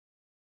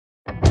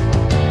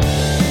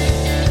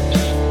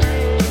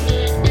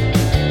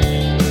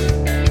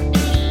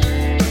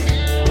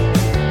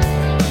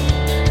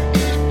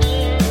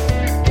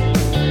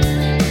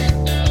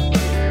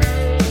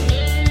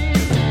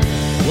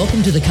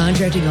Welcome to the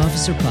Contracting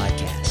Officer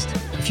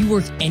Podcast. If you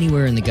work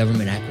anywhere in the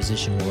government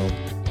acquisition world,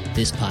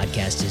 this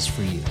podcast is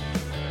for you.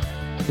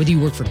 Whether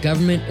you work for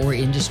government or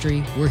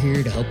industry, we're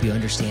here to help you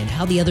understand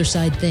how the other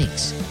side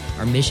thinks.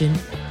 Our mission,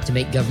 to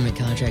make government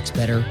contracts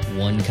better,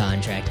 one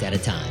contract at a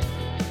time.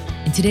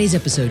 In today's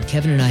episode,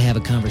 Kevin and I have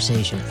a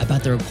conversation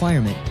about the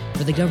requirement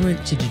for the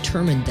government to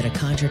determine that a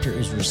contractor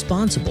is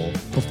responsible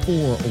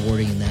before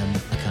awarding them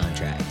a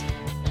contract.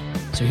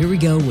 So here we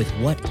go with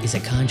what is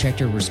a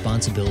contractor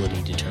responsibility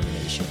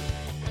determination.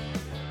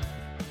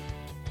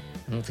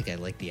 I don't think I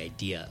like the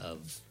idea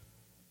of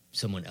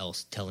someone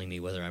else telling me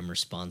whether I'm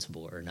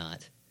responsible or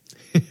not.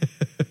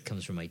 It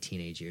comes from my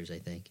teenage years, I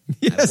think.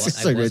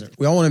 Yes,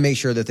 we all want to make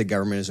sure that the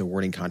government is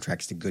awarding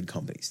contracts to good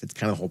companies. That's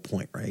kind of the whole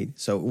point, right?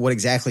 So what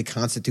exactly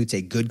constitutes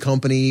a good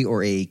company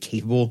or a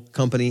capable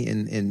company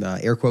in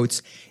air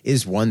quotes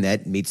is one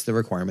that meets the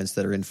requirements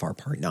that are in FAR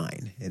Part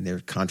 9, and their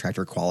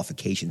contractor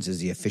qualifications is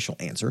the official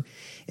answer.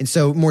 And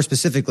so more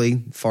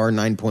specifically, FAR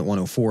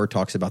 9.104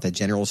 talks about the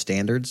general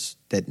standards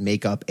that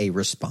make up a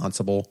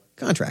responsible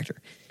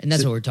contractor. And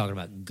that's what we're talking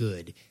about,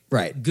 good.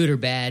 Right. Good or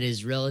bad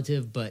is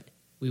relative, but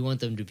we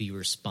want them to be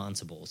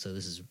responsible. So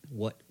this is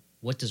what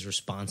does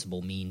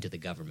responsible mean to the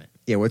government?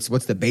 Yeah, what's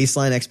the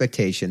baseline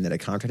expectation that a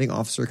contracting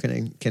officer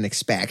can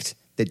expect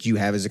that you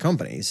have as a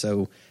company?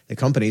 So the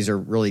companies are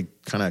really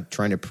kind of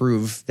trying to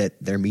prove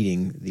that they're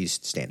meeting these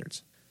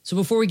standards. So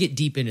before we get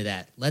deep into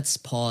that, let's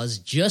pause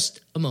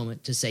just a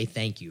moment to say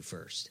thank you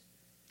first.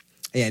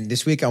 And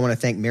this week, I want to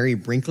thank Mary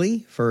Brinkley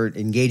for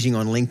engaging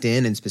on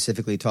LinkedIn and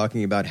specifically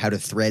talking about how to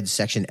thread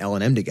Section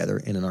L&M together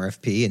in an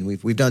RFP. And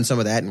we've done some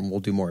of that, and we'll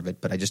do more of it.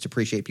 But I just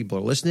appreciate people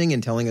are listening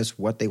and telling us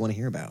what they want to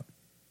hear about.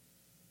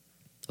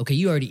 Okay,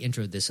 you already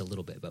introed this a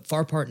little bit, but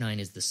FAR Part 9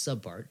 is the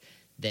subpart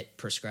that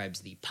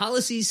prescribes the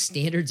policies,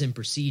 standards, and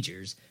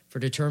procedures for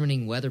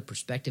determining whether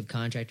prospective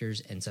contractors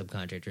and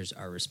subcontractors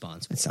are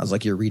responsible. It sounds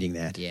like you're reading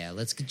that. Yeah,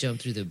 let's jump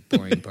through the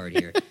boring part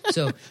here.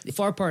 So the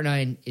FAR Part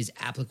 9 is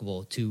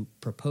applicable to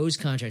proposed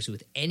contracts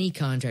with any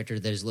contractor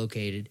that is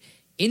located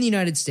in the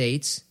United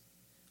States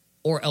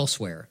or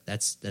elsewhere.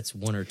 That's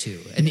one or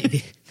two. And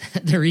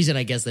the reason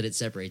I guess that it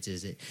separates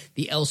is that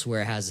the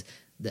elsewhere has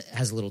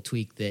a little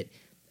tweak that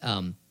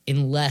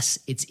unless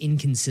it's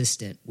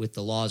inconsistent with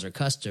the laws or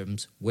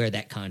customs where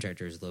that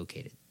contractor is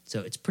located.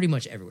 So it's pretty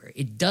much everywhere.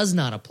 It does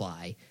not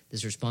apply,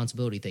 this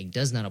responsibility thing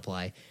does not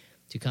apply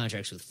to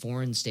contracts with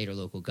foreign, state, or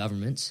local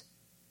governments,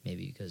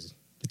 maybe because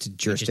it's a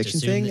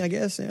jurisdiction thing, I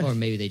guess. Yeah. Or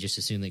maybe they just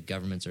assume that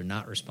governments are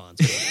not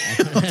responsible.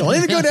 Don't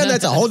even go down.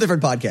 That's a whole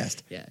different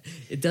podcast. Yeah.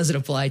 It doesn't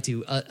apply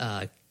to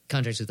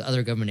contracts with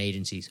other government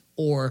agencies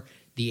or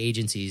the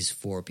agencies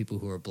for people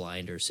who are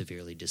blind or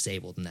severely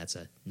disabled, and that's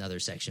another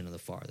section of the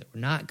FAR that we're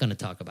not going to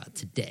talk about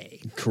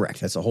today. Correct.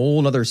 That's a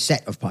whole other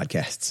set of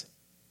podcasts.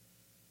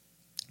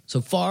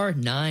 So FAR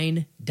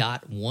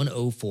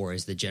 9.104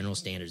 is the general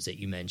standards that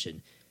you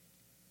mentioned.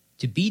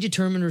 To be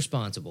determined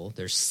responsible,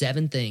 there's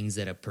 7 things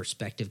that a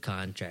prospective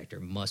contractor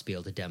must be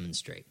able to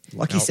demonstrate.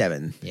 Lucky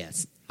 7.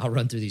 Yes. I'll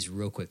run through these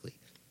real quickly.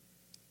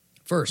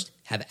 First,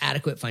 have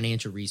adequate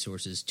financial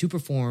resources to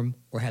perform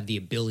or have the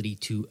ability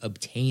to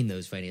obtain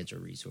those financial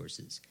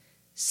resources.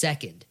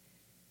 Second,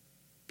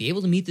 be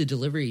able to meet the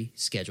delivery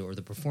schedule or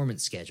the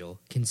performance schedule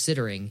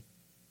considering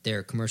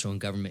their commercial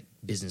and government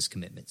business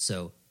commitments.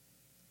 So,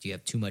 do you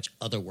have too much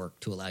other work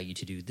to allow you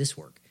to do this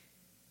work?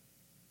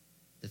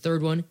 The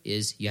third one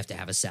is you have to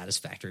have a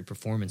satisfactory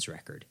performance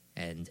record.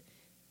 And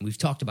we've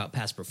talked about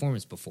past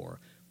performance before,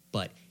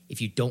 but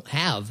if you don't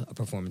have a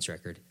performance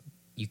record,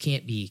 you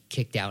can't be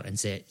kicked out and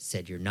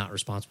said you're not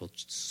responsible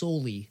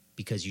solely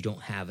because you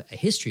don't have a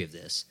history of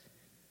this.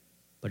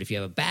 But if you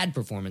have a bad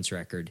performance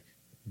record,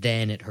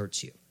 then it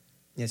hurts you.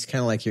 It's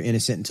kind of like you're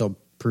innocent until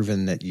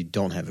proven that you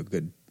don't have a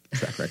good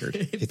track record.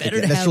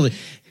 Better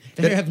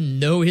to have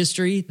no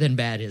history than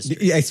bad history.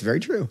 Yeah, it's very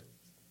true. All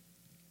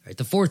right,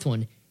 the fourth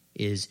one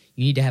is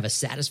you need to have a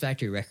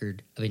satisfactory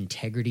record of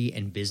integrity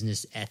and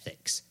business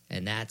ethics.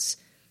 And that's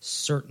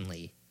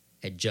certainly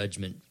a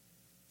judgment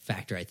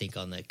factor, I think,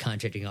 on the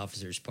contracting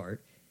officer's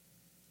part.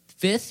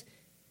 Fifth,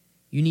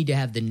 you need to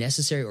have the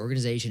necessary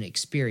organization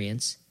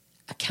experience,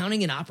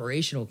 accounting and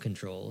operational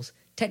controls,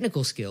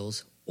 technical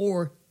skills,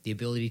 or the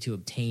ability to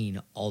obtain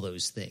all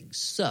those things.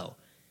 So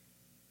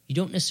you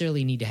don't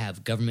necessarily need to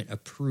have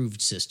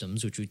government-approved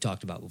systems, which we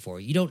talked about before.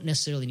 You don't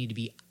necessarily need to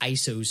be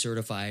ISO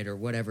certified or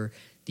whatever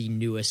the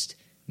newest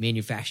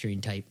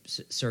manufacturing type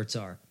certs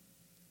are.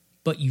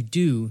 But you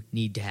do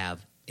need to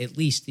have at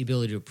least the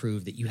ability to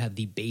prove that you have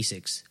the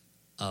basics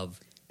of.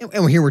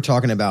 And here we're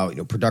talking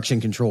about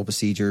production control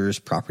procedures,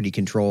 property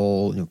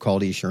control,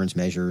 quality assurance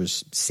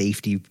measures,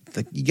 safety.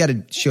 You got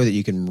to show that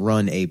you can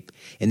run in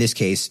this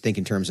case, think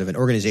in terms of an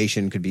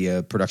organization could be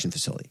a production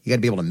facility. You got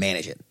to be able to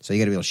manage it. So you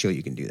got to be able to show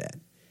you can do that.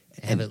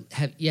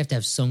 You have to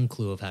have some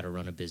clue of how to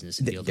run a business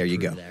and be able to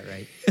prove that,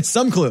 right?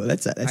 Some clue.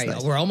 That's all right,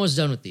 nice. We're almost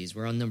done with these.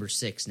 We're on number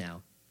 6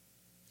 now.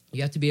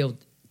 You have to be able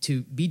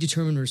to be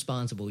determined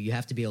responsible. You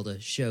have to be able to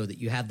show that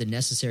you have the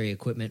necessary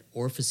equipment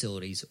or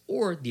facilities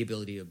or the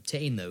ability to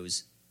obtain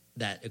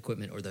that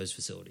equipment or those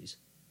facilities.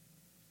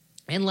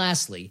 And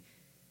lastly,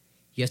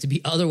 You have to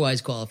be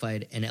otherwise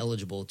qualified and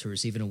eligible to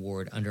receive an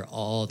award under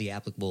all the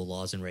applicable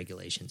laws and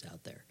regulations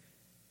out there.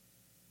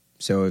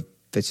 So if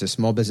it's a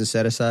small business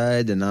set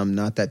aside and I'm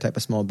not that type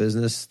of small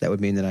business, that would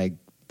mean that I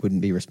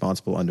wouldn't be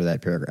responsible under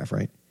that paragraph,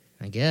 right?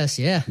 I guess,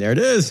 yeah. There it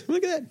is.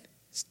 Look at that.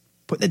 It's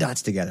putting the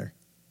dots together.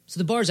 So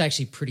the bar is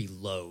actually pretty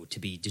low to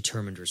be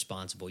determined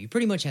responsible. You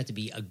pretty much have to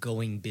be a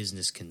going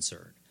business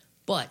concern.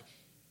 But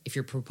if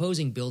you're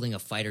proposing building a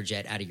fighter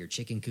jet out of your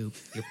chicken coop,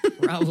 you're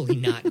probably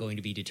not going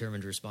to be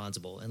determined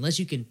responsible unless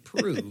you can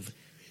prove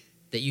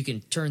that you can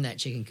turn that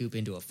chicken coop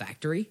into a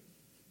factory.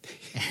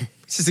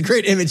 This is a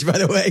great image, by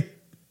the way.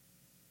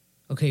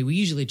 Okay, we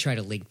usually try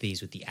to link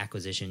these with the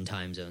acquisition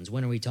time zones.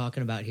 When are we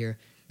talking about here?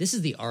 This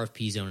is the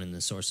RFP zone and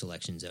the source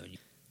selection zone.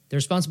 The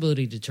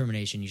responsibility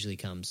determination usually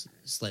comes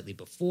slightly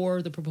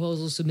before the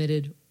proposal is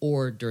submitted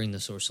or during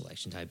the source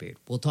selection time period.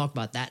 We'll talk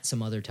about that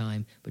some other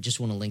time, but just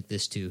want to link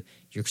this to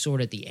you're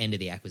sort of at the end of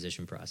the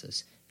acquisition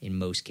process in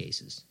most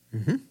cases.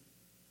 Mm-hmm.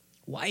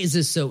 Why is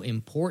this so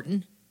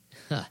important?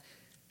 It's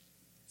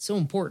so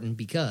important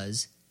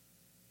because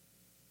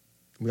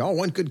we all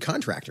want good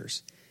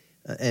contractors.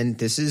 And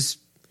this is,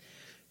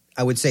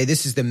 I would say,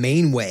 this is the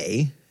main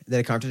way that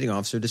a contracting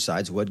officer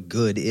decides what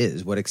good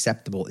is, what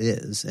acceptable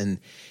is. And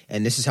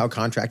this is how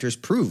contractors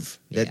prove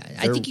that. Yeah,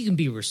 I think you can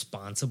be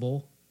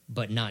responsible,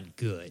 but not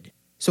good.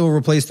 So we'll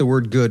replace the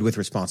word good with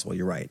responsible.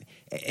 You're right.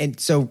 And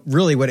so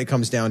really what it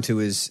comes down to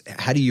is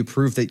how do you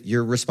prove that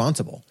you're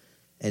responsible?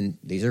 And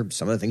these are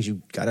some of the things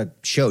you got to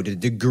show. The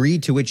degree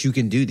to which you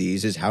can do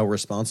these is how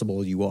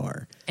responsible you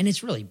are. And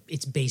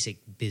it's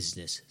basic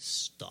business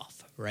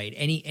stuff, right?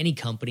 Any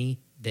company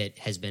that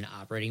has been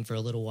operating for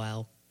a little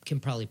while can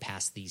probably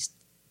pass these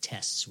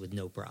tests with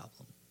no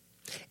problem.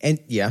 And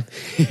yeah,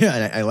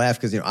 and I laugh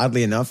because,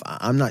 oddly enough,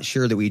 I'm not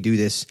sure that we do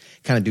this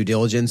kind of due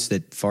diligence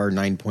that FAR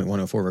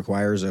 9.104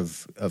 requires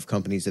of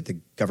companies that the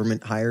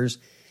government hires.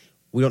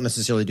 We don't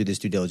necessarily do this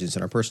due diligence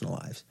in our personal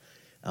lives.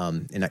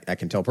 And I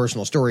can tell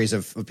personal stories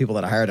of people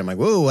that I hired. I'm like,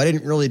 whoa, I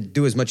didn't really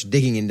do as much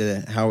digging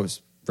into how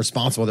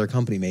responsible their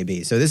company may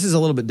be. So this is a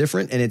little bit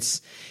different, and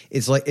it's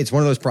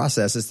one of those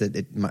processes that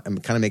it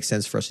kind of makes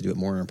sense for us to do it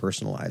more in our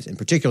personal lives, and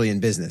particularly in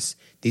business.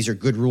 These are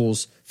good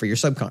rules for your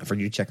for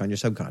you to check on your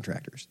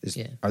subcontractors.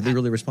 Are they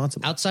really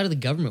responsible? Outside of the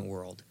government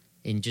world,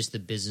 in just the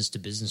business to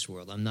business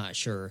world, I'm not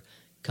sure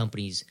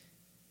companies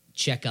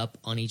check up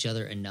on each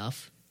other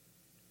enough.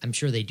 I'm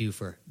sure they do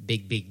for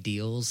big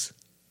deals.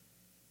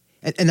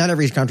 And not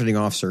every contracting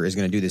officer is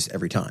going to do this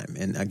every time.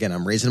 And again,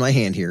 I'm raising my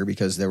hand here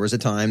because there was a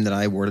time that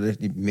I awarded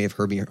it. You may have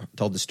heard me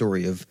tell the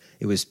story of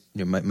it was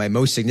my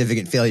most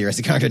significant failure as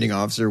a contracting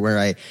officer, where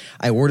I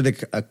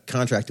awarded a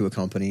contract to a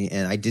company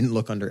and I didn't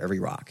look under every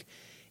rock.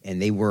 And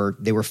they were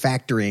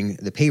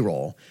factoring the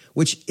payroll,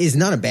 which is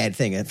not a bad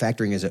thing. And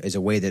factoring is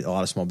a way that a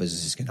lot of small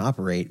businesses can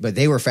operate. But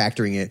they were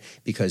factoring it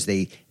because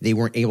they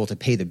weren't able to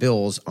pay the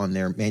bills on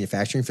their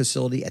manufacturing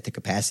facility at the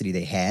capacity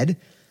they had.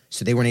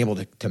 So they weren't able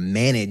to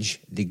manage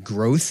the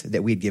growth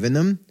that we had given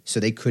them, so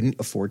they couldn't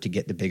afford to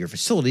get the bigger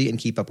facility and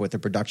keep up with the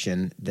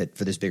production that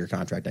for this bigger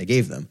contract I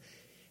gave them.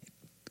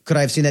 Could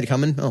I have seen that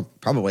coming? Oh,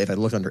 probably if I'd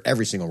looked under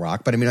every single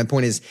rock. But I mean, my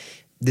point is,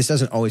 this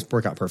doesn't always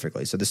work out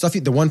perfectly. So the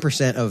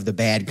 1% of the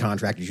bad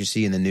contractors you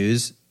see in the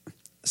news,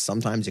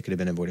 sometimes it could have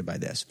been avoided by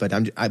this. But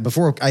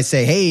before I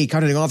say, hey,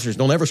 contracting officers,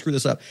 don't ever screw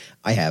this up,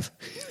 I have.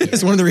 Yeah.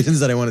 It's one of the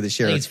reasons that I wanted to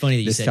share. I think it's funny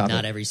that you said topic.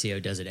 Not every CO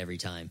does it every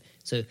time.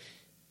 So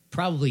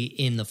probably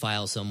in the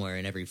file somewhere,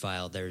 in every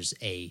file, there's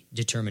a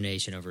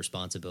determination of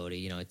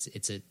responsibility.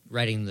 It's a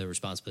writing the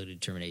responsibility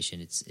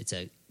determination.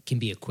 Can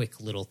be a quick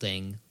little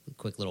thing,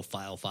 quick little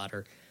file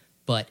fodder,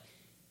 but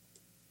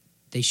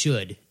they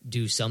should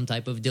do some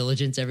type of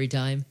diligence every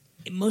time.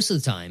 Most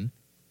of the time,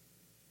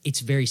 it's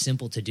very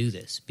simple to do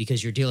this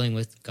because you're dealing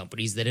with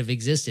companies that have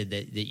existed,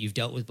 that you've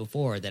dealt with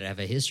before, that have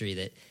a history,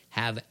 that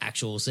have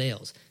actual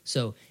sales.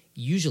 So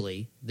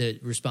usually the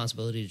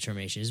responsibility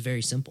determination is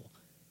very simple.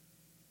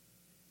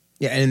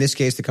 Yeah, and in this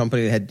case, the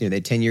company had they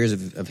had 10 years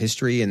of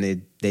history, and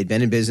they'd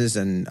been in business,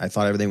 and I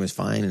thought everything was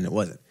fine, and it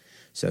wasn't.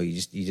 So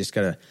you just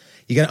gotta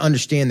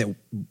understand that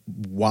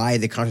why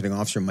the contracting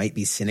officer might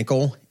be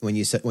cynical when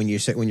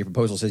your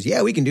proposal says,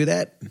 yeah, we can do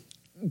that.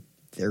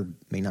 They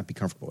may not be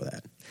comfortable with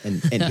that,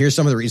 and here's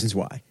some of the reasons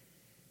why.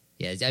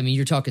 Yeah, I mean,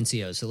 you're talking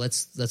COs, so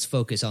let's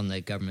focus on the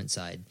government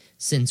side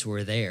since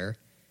we're there.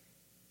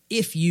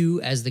 If you,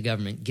 as the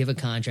government, give a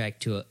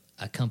contract to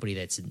a company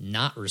that's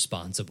not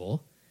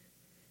responsible,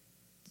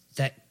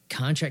 that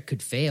contract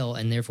could fail,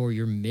 and therefore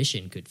your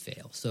mission could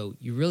fail. So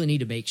you really need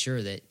to make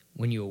sure that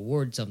when you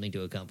award something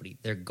to a company,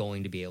 they're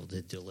going to be able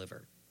to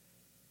deliver.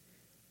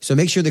 So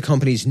make sure the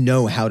companies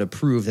know how to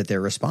prove that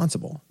they're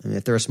responsible. I mean,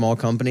 if they're a small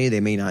company, they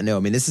may not know. I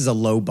mean, this is a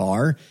low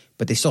bar,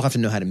 but they still have to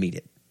know how to meet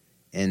it.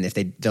 And if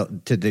they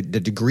don't, to the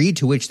degree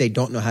to which they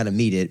don't know how to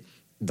meet it,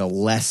 the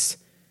less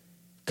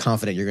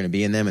confident you're going to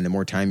be in them, and the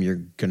more time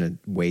you're going to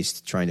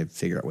waste trying to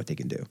figure out what they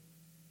can do.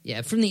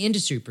 Yeah, from the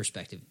industry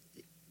perspective,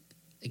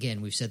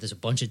 again, we've said this a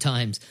bunch of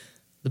times,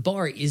 the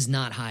bar is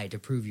not high to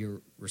prove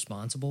you're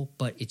responsible,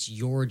 but it's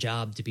your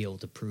job to be able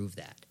to prove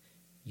that.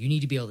 You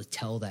need to be able to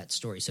tell that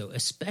story. So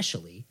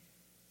especially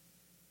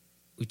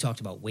we've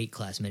talked about weight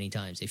class many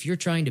times. If you're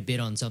trying to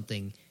bid on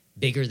something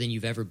bigger than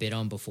you've ever bid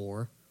on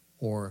before,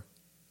 or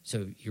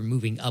so you're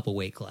moving up a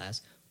weight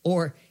class,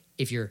 or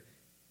if you're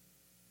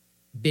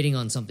bidding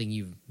on something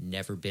you've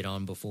never bid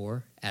on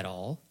before at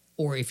all,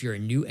 or if you're a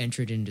new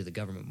entrant into the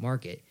government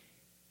market,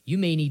 you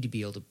may need to be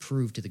able to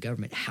prove to the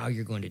government how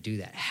you're going to do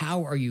that.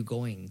 How are you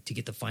going to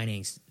get the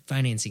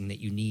financing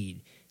that you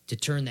need to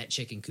turn that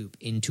chicken coop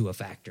into a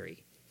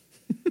factory?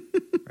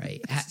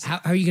 Right?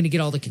 How are you going to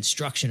get all the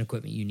construction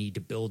equipment you need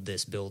to build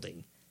this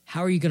building?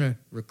 How are you going to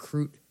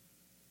recruit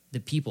the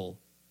people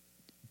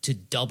to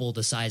double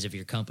the size of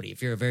your company?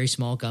 If you're a very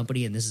small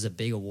company and this is a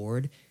big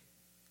award,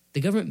 the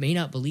government may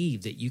not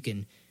believe that you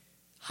can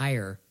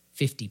hire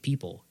 50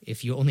 people.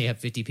 If you only have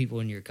 50 people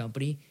in your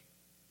company,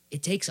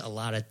 it takes a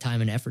lot of time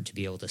and effort to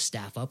be able to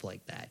staff up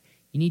like that.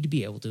 You need to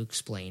be able to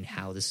explain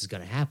how this is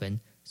going to happen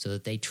so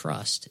that they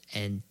trust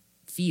and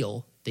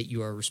feel that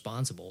you are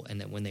responsible, and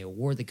that when they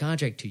award the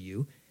contract to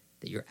you,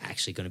 that you're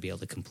actually going to be able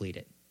to complete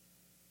it.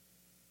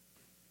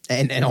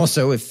 And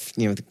also, if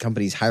the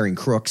company's hiring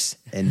crooks,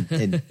 and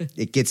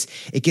it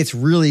gets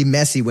really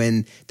messy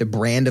when the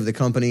brand of the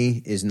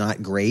company is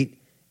not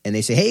great, and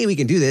they say, "Hey, we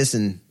can do this,"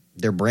 and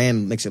their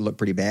brand makes it look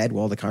pretty bad.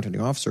 Well, the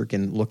contracting officer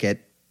can look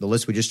at the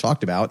list we just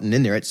talked about, and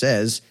in there it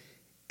says,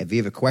 if you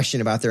have a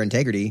question about their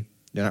integrity,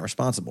 they're not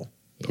responsible.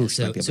 Yeah,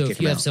 so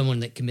if you have someone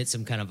that commits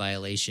some kind of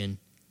violation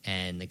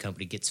and the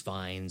company gets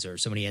fines or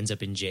somebody ends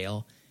up in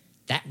jail,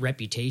 that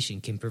reputation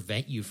can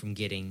prevent you from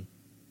getting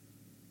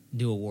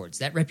new awards.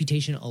 That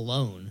reputation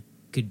alone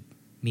could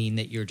mean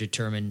that you're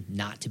determined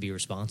not to be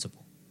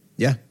responsible.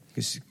 Yeah,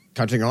 because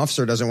contracting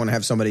officer doesn't want to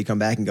have somebody come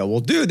back and go, "Well,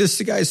 dude,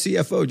 this guy's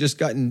CFO just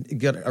got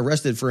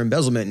arrested for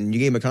embezzlement and you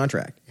gave him a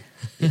contract."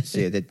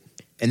 See that,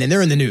 and then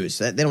they're in the news.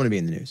 They don't want to be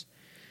in the news.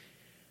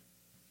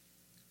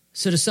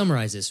 So to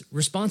summarize this,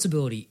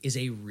 responsibility is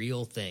a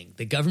real thing.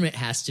 The government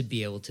has to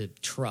be able to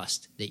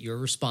trust that you're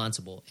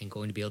responsible and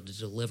going to be able to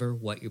deliver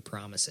what you're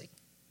promising.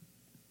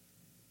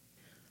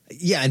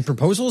 Yeah, and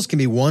proposals can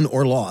be won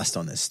or lost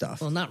on this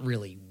stuff. Well, not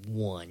really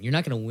won. You're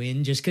not going to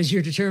win just because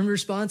you're determined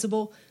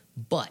responsible,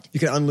 but you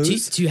can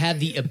unlose. To have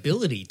the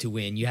ability to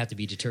win, you have to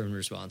be determined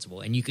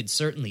responsible, and you could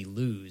certainly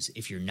lose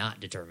if you're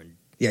not determined.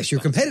 Yes, your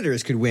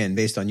competitors could win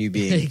based on you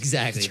being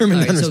exactly.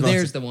 determined. Right, so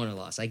there's the won or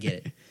loss. I get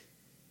it.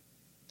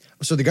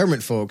 So the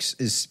government, folks,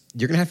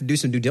 you're going to have to do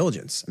some due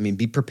diligence. I mean,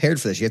 be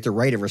prepared for this. You have to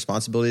write a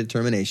responsibility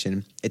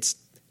determination. It's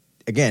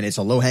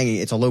a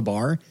low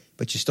bar,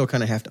 but you still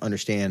kind of have to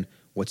understand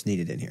what's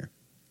needed in here.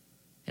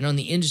 And on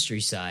the industry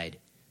side,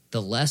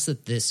 the less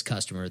that this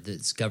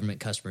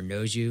government customer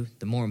knows you,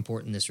 the more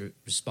important this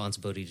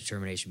responsibility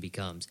determination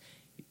becomes.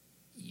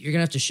 You're going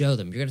to have to show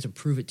them. You're going to have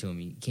to prove it to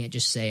them. You can't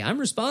just say, "I'm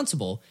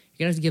responsible."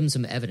 You're going to have to give them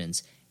some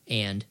evidence.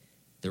 And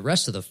the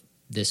rest of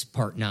this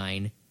Part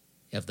 9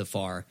 of the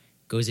FAR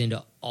goes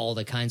into all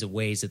the kinds of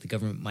ways that the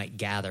government might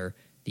gather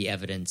the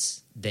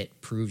evidence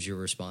that proves you're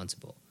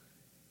responsible.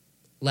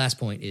 Last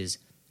point is,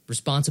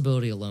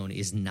 responsibility alone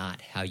is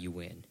not how you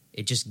win.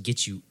 It just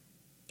gets you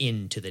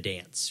into the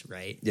dance,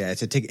 right? Yeah,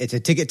 it's a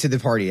ticket to the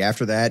party.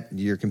 After that,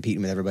 you're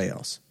competing with everybody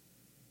else.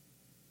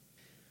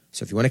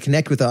 So if you want to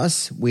connect with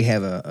us, we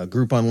have a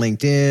group on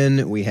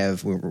LinkedIn.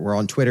 We're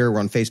on Twitter. We're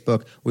on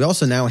Facebook. We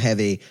also now have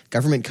a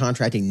government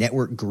contracting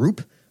network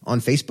group on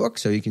Facebook,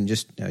 so you can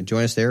just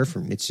join us there.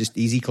 It's just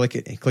easy,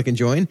 click and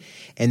join.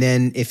 And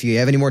then if you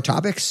have any more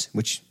topics,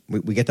 which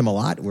we get them a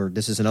lot,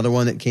 this is another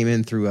one that came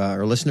in through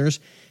our listeners,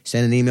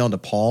 send an email to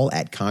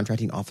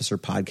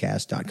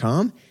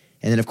paul@contractingofficerpodcast.com.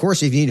 And then, of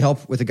course, if you need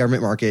help with the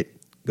government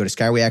market, go to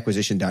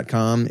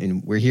skywayacquisition.com,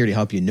 and we're here to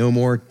help you know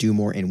more, do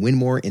more, and win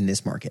more in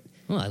this market.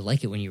 Well, I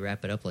like it when you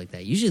wrap it up like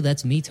that. Usually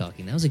that's me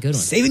talking. That was a good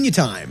one. Saving you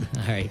time.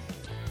 All right.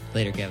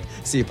 Later, Kevin.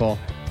 See you, Paul.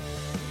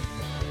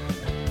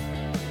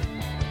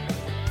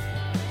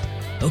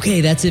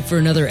 Okay, that's it for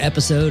another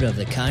episode of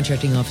the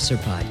Contracting Officer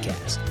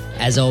Podcast.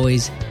 As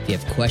always, if you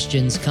have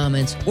questions,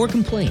 comments, or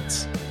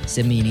complaints,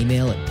 send me an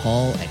email at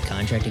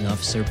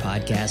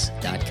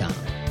paul@contractingofficerpodcast.com.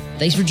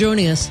 Thanks for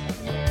joining us.